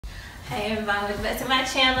Hey everybody, welcome back to my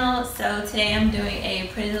channel. So today I'm doing a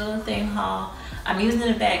Pretty Little Thing haul. I'm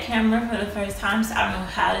using a back camera for the first time, so I don't know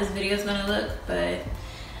how this video is gonna look, but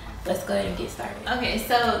let's go ahead and get started. Okay,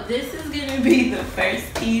 so this is gonna be the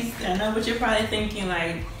first piece. I know what you're probably thinking,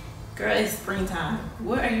 like, girl, it's springtime.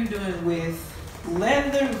 What are you doing with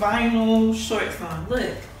leather vinyl shorts on?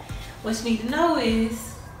 Look, what you need to know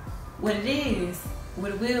is what it is,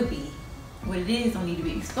 what it will be. What it is don't need to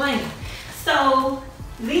be explained. So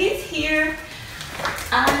these here,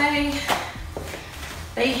 oh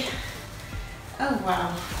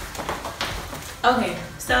wow. Okay,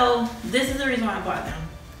 so this is the reason why I bought them.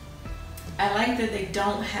 I like that they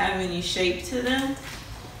don't have any shape to them.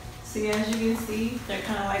 See, as you can see, they're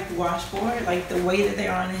kind of like washboard. Like the way that they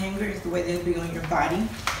are on the hanger is the way they'll be on your body.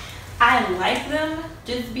 I like them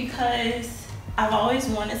just because I've always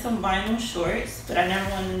wanted some vinyl shorts, but I never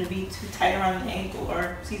wanted them to be too tight around the ankle,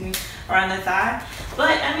 or excuse me, around the thigh.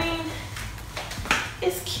 But I mean,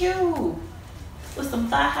 it's cute with some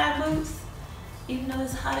thigh-high boots, even though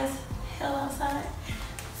it's hot as hell outside.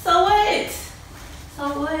 So what?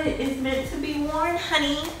 So what? It's meant to be worn,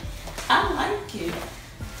 honey. I like it.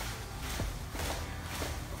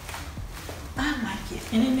 I like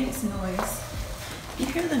it, and it makes noise. You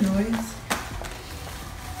hear the noise?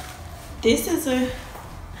 This is a,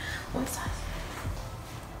 what size?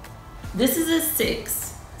 This is a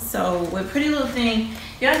 6. So with Pretty Little Thing,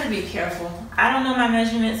 you have to be careful. I don't know my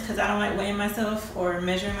measurements because I don't like weighing myself or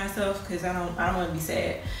measuring myself because I don't want to be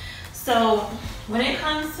sad. So when it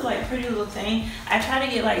comes to like Pretty Little Thing, I try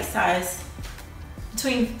to get like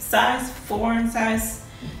between size 4 and size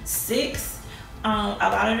 6. A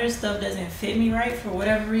lot of their stuff doesn't fit me right for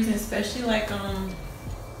whatever reason, especially like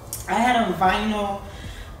I had a vinyl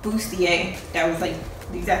bustier that was like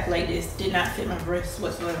exactly like this, did not fit my breasts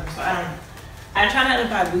whatsoever. So I try not to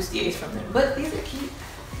buy bustiers from them, but these are cute.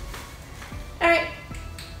 All right,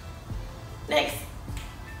 next.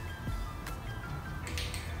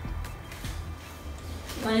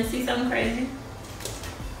 Want to see something crazy?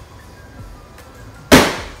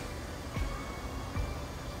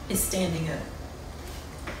 It's standing up.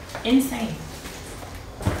 Insane.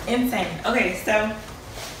 Insane. Okay, so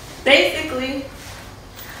basically,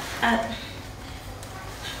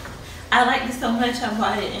 I like this so much I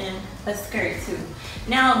bought it in a skirt too.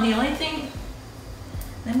 Now the only thing,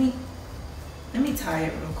 let me tie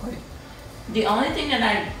it real quick. The only thing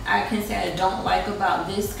that I can say I don't like about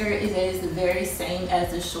this skirt is that it's the very same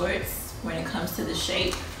as the shorts when it comes to the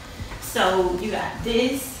shape. So you got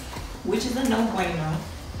this, which is a no bueno.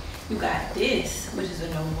 You got this, which is a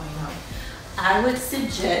no bueno. I would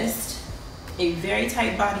suggest a very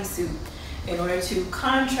tight bodysuit in order to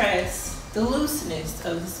contrast the looseness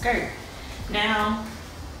of the skirt. Now,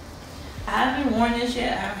 I haven't worn this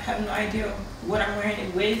yet. I have no idea what I'm wearing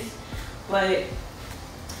it with, but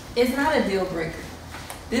it's not a deal breaker.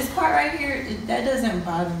 This part right here, that doesn't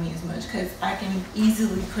bother me as much because I can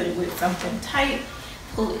easily put it with something tight,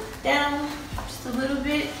 pull it down just a little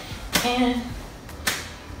bit, and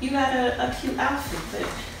you got a cute outfit. But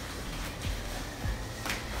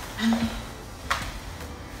I mean,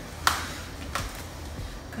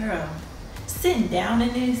 girl, sitting down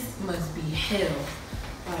in this must be hell.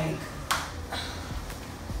 Like,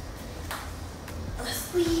 let's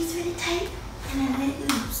squeeze really tight and then let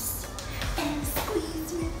loose. And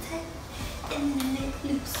squeeze really tight and then let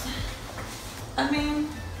loose. I mean,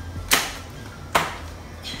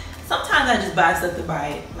 sometimes I just buy stuff to buy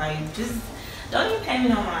it. Like, just don't even pay me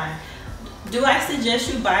no mind. Do I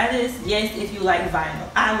suggest you buy this? Yes, if you like vinyl.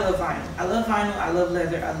 I love vinyl. I love vinyl. I love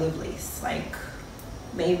leather. I love lace. Like,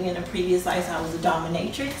 maybe in a previous life I was a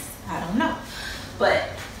dominatrix. I don't know. But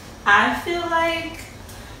I feel like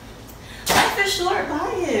life is short,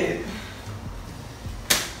 buy it.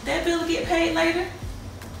 That bill will get paid later.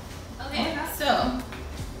 Okay, so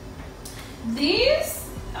this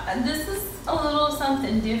is a little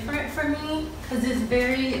something different for me because it's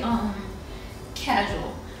very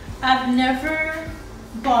casual. I've never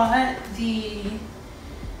bought the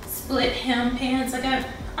split hem pants.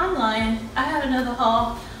 I'm lying. I had another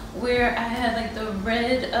haul where I had like the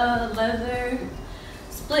red leather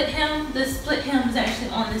split hem. The split hem is actually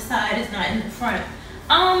on the side, it's not in the front.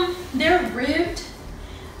 They're ribbed.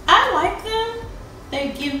 I like them.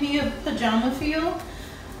 They give me a pajama feel.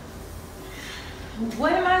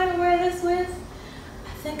 What am I gonna wear this with?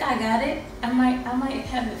 I think I got it. I might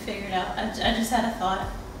have it figured out. I just had a thought.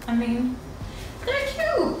 I mean, they're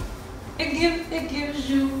cute. It gives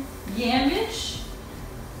you yamish.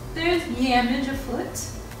 There's yamage afoot.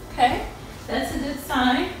 Okay, that's a good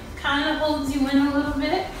sign. Kind of holds you in a little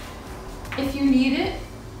bit if you need it.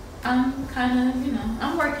 I'm kind of, you know,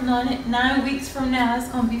 I'm working on it. 9 weeks from now, it's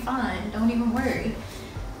gonna be fine. Don't even worry.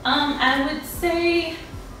 I would say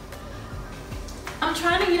I'm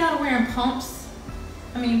trying to get out of wearing pumps.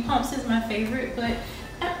 I mean, pumps is my favorite, but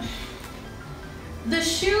the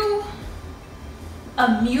shoe,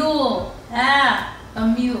 a mule,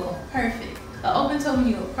 a mule, perfect. An open-toe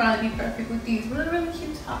mule would probably be perfect with these really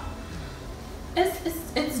cute top.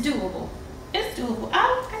 It's doable. It's doable.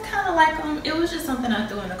 I kind of like them. It was just something I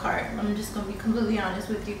threw in the cart. I'm just gonna be completely honest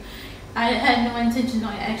with you. I had no intention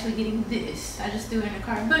on actually getting this. I just threw it in the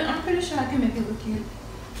cart, but I'm pretty sure I can make it look cute,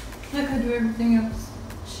 like I do everything else.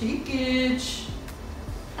 Cheekage.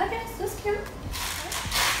 I guess that's cute.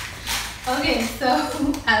 Okay,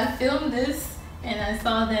 so I filmed this and I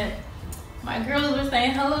saw that my girls were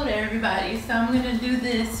saying hello to everybody, so I'm gonna do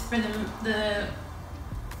this for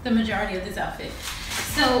the majority of this outfit.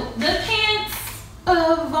 So the pants,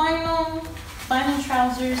 vinyl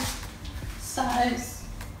trousers, size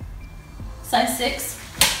 6.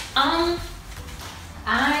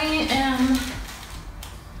 I am,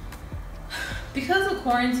 because of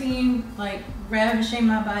quarantine, like ravishing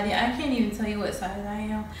my body, I can't even tell you what size I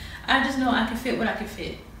am. I just know I can fit what I can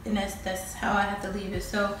fit, and that's how I have to leave it.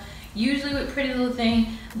 So usually with PrettyLittleThing,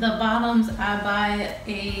 the bottoms I buy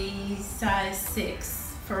a size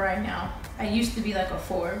 6 for right now. I used to be like a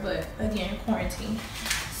 4, but again, quarantine.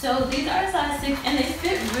 So these are a size 6 and they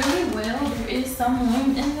fit really well. There is some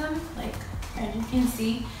room in them, like as you can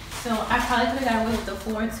see. So I probably could have got away with the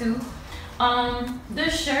 4 too. The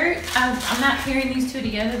shirt, I'm not pairing these two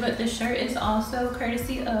together, but the shirt is also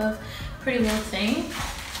courtesy of PrettyLittleThing.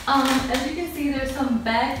 As you can see, there's some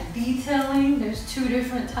back detailing. There's 2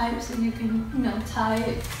 different types, so you can, you know, tie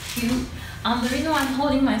it cute. The reason why I'm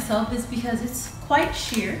holding myself is because it's quite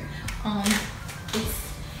sheer.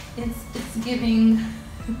 It's giving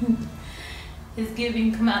it's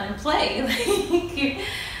giving come out and play. Like,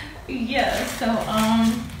 yeah. So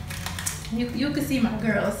you can see my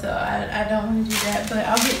girl, so I don't want to do that, but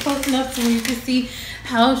I'll get close enough so you can see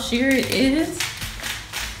how sheer it is.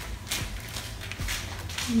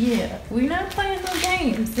 Yeah, we're not playing no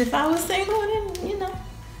games. If I was single, then, you know,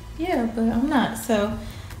 yeah, but I'm not. So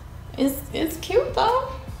it's cute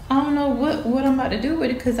though. I don't know what I'm about to do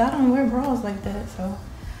with it because I don't wear bras like that. So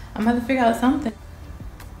I'm about to figure out something.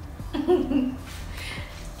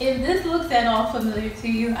 If this looks at all familiar to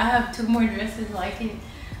you, I have 2 more dresses like it.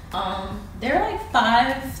 They're like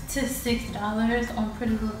 $5 to $6 on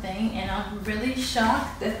PrettyLittleThing, and I'm really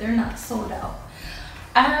shocked that they're not sold out.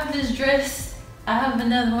 I have this dress. I have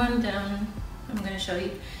another one that I'm gonna show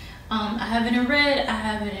you. I have it in red, I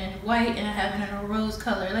have it in white, and I have it in a rose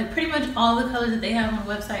color. Like pretty much all the colors that they have on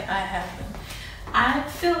the website, I have them. I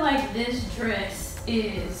feel like this dress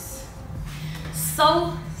is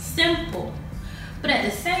so simple, but at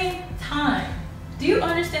the same time, do you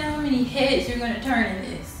understand how many heads you're gonna turn in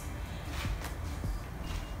this?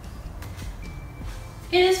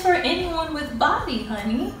 It is for anyone with body,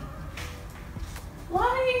 honey.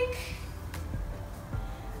 Like,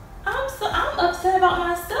 I'm upset about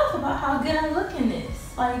myself about how good I look in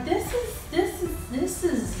this. Like, this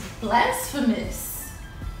is blasphemous.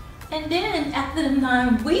 And then after the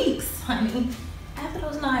 9 weeks, honey, after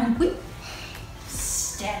those 9 weeks,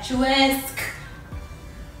 statuesque.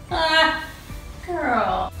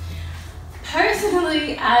 Girl.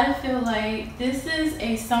 Personally, I feel like this is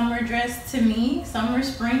a summer dress to me, summer,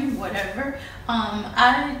 spring, whatever.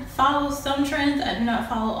 I follow some trends. I do not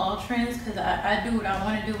follow all trends because I do what I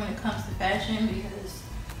want to do when it comes to fashion, because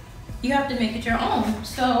you have to make it your own.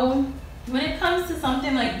 So when it comes to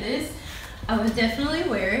something like this, I would definitely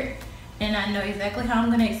wear it, and I know exactly how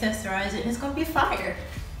I'm going to accessorize it, and it's going to be fire.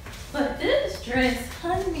 But this dress,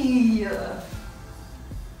 honey,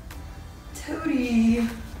 tootie.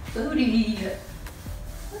 Booty.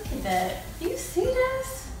 Look at that. Do you see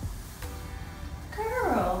this?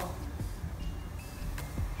 Girl.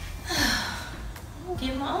 I'm gonna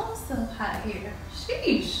get my own self hot here.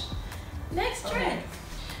 Sheesh. Next trend.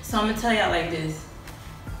 So I'm gonna tell y'all like this.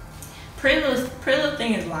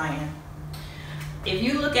 PrettyLittleThing is lying. If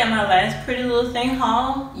you look at my last PrettyLittleThing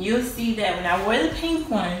haul, you'll see that when I wore the pink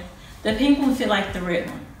one fit like the red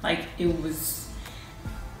one. Like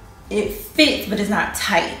it fits, but it's not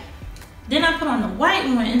tight. Then I put on the white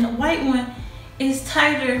one, and the white one is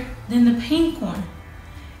tighter than the pink one.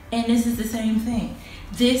 And this is the same thing.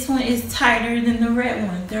 This one is tighter than the red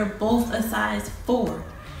one. They're both a size 4.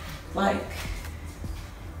 Like,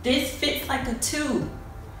 this fits like a 2.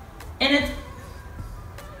 And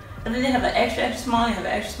then they have an extra small, they have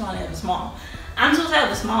an extra small, they have a small. I'm supposed to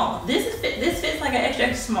have a small. This fits like an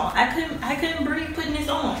extra small. I couldn't breathe putting this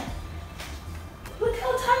on. Look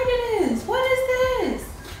how tight it is. What is this?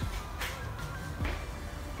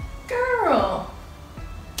 Girl.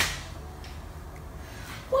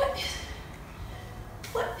 What?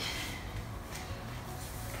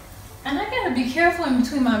 And I gotta be careful in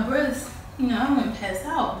between my breaths. You know, I'm gonna pass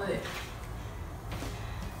out, but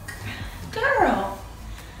girl,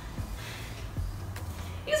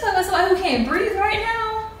 you talking about somebody who can't breathe right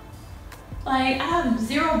now? Like, I have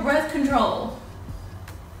zero breath control.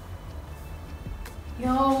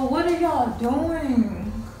 Yo, what are y'all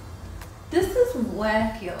doing? This is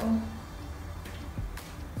whack, yo.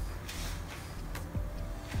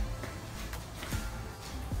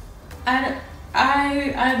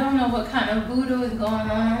 I don't know what kind of voodoo is going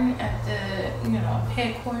on at the, you know,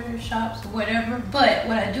 headquarters, shops, whatever. But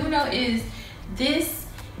what I do know is this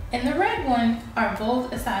and the red one are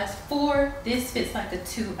both a size 4. This fits like a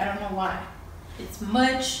 2. I don't know why. It's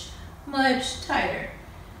much, much tighter.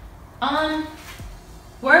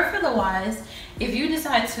 Word for the wise, if you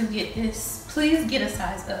decide to get this, please get a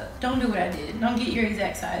size up. Don't do what I did. Don't get your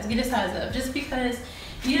exact size. Get a size up, just because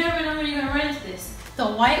you never know when you're gonna run into this. The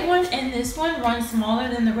white one and this one run smaller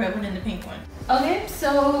than the red one and the pink one. Okay,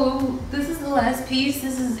 so this is the last piece.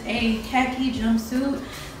 This is a khaki jumpsuit.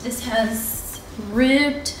 This has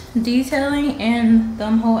ribbed detailing and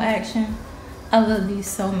thumb-hole action. I love these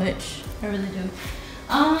so much. I really do.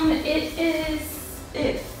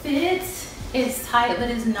 It fits. It's tight, but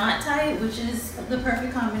it's not tight, which is the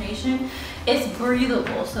perfect combination. It's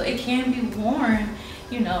breathable, so it can be worn,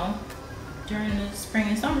 you know, during the spring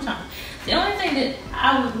and summertime. The only thing that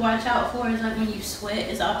I would watch out for is like when you sweat,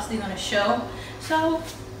 it's obviously gonna show. So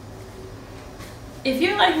if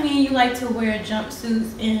you're like me, you like to wear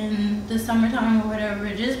jumpsuits in the summertime or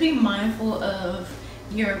whatever, just be mindful of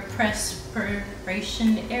your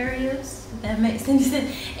perspiration areas, if that makes any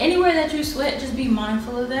sense. Anywhere that you sweat, just be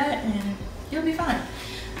mindful of that and you'll be fine.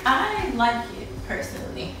 I like it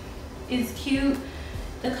personally. It's cute.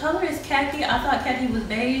 The color is khaki. I thought khaki was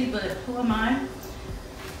beige, but who am I?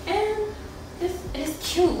 And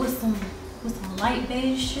it's cute with some light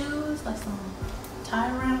beige shoes, like some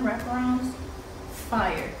tie around, wraparounds.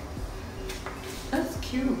 Fire. That's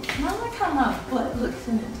cute. And I like how my butt looks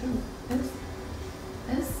in it too.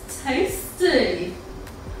 It's tasty.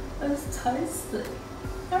 It's tasty.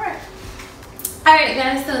 Alright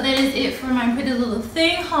guys, so that is it for my Pretty Little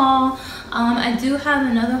Thing haul. I do have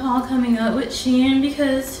another haul coming up with Shein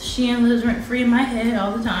because Shein lives rent free in my head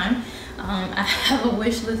all the time. I have a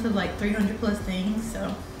wish list of like 300 plus things,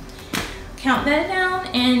 so count that down.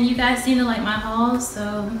 And you guys seem to like my hauls,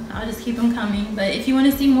 so I'll just keep them coming. But if you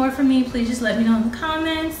want to see more from me, please just let me know in the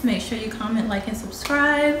comments. Make sure you comment, like, and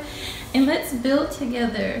subscribe, and let's build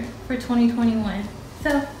together for 2021.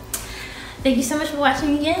 So thank you so much for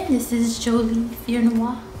watching again. This is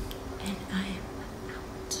JolieFilleNoire.